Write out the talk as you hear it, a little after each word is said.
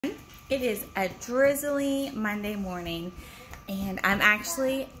It is a drizzly Monday morning, and I'm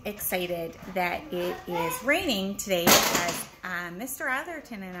actually excited that it is raining today because Mr.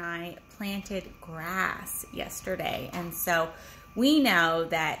 Atherton and I planted grass yesterday, and so we know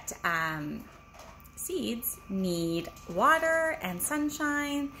that seeds need water and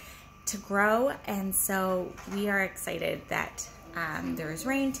sunshine to grow, and so we are excited that there is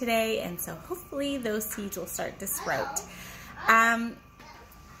rain today, and so hopefully those seeds will start to sprout.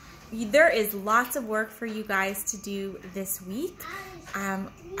 There is lots of work for you guys to do this week.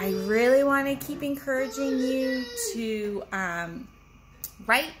 I really want to keep encouraging you to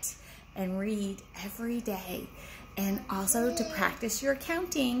write and read every day, and also to practice your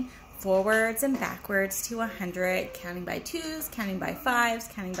counting forwards and backwards to 100, counting by 2s, counting by 5s,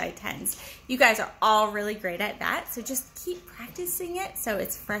 counting by 10s. You guys are all really great at that, so just keep practicing it so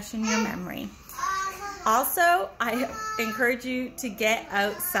it's fresh in your memory. Also, I encourage you to get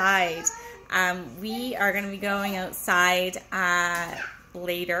outside. We are going to be going outside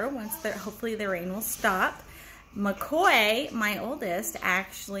later once hopefully the rain will stop. McCoy, my oldest,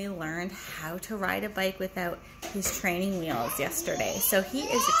 actually learned how to ride a bike without his training wheels yesterday. So he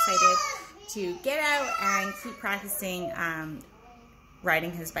is excited to get out and keep practicing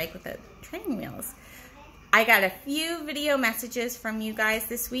riding his bike without training wheels. I got a few video messages from you guys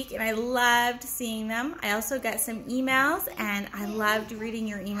this week, and I loved seeing them. I also got some emails, and I loved reading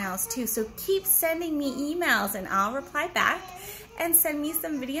your emails too. So keep sending me emails, and I'll reply back, and send me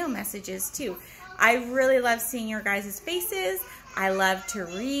some video messages too. I really love seeing your guys' faces. I love to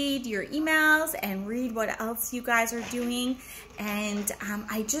read your emails and read what else you guys are doing. And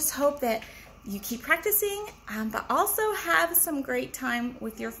I just hope that you keep practicing, but also have some great time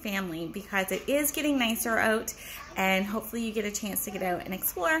with your family, because it is getting nicer out, and hopefully you get a chance to get out and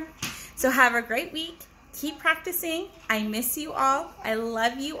explore. So have a great week. Keep practicing. I miss you all. I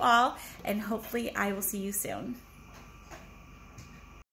love you all, and hopefully I will see you soon.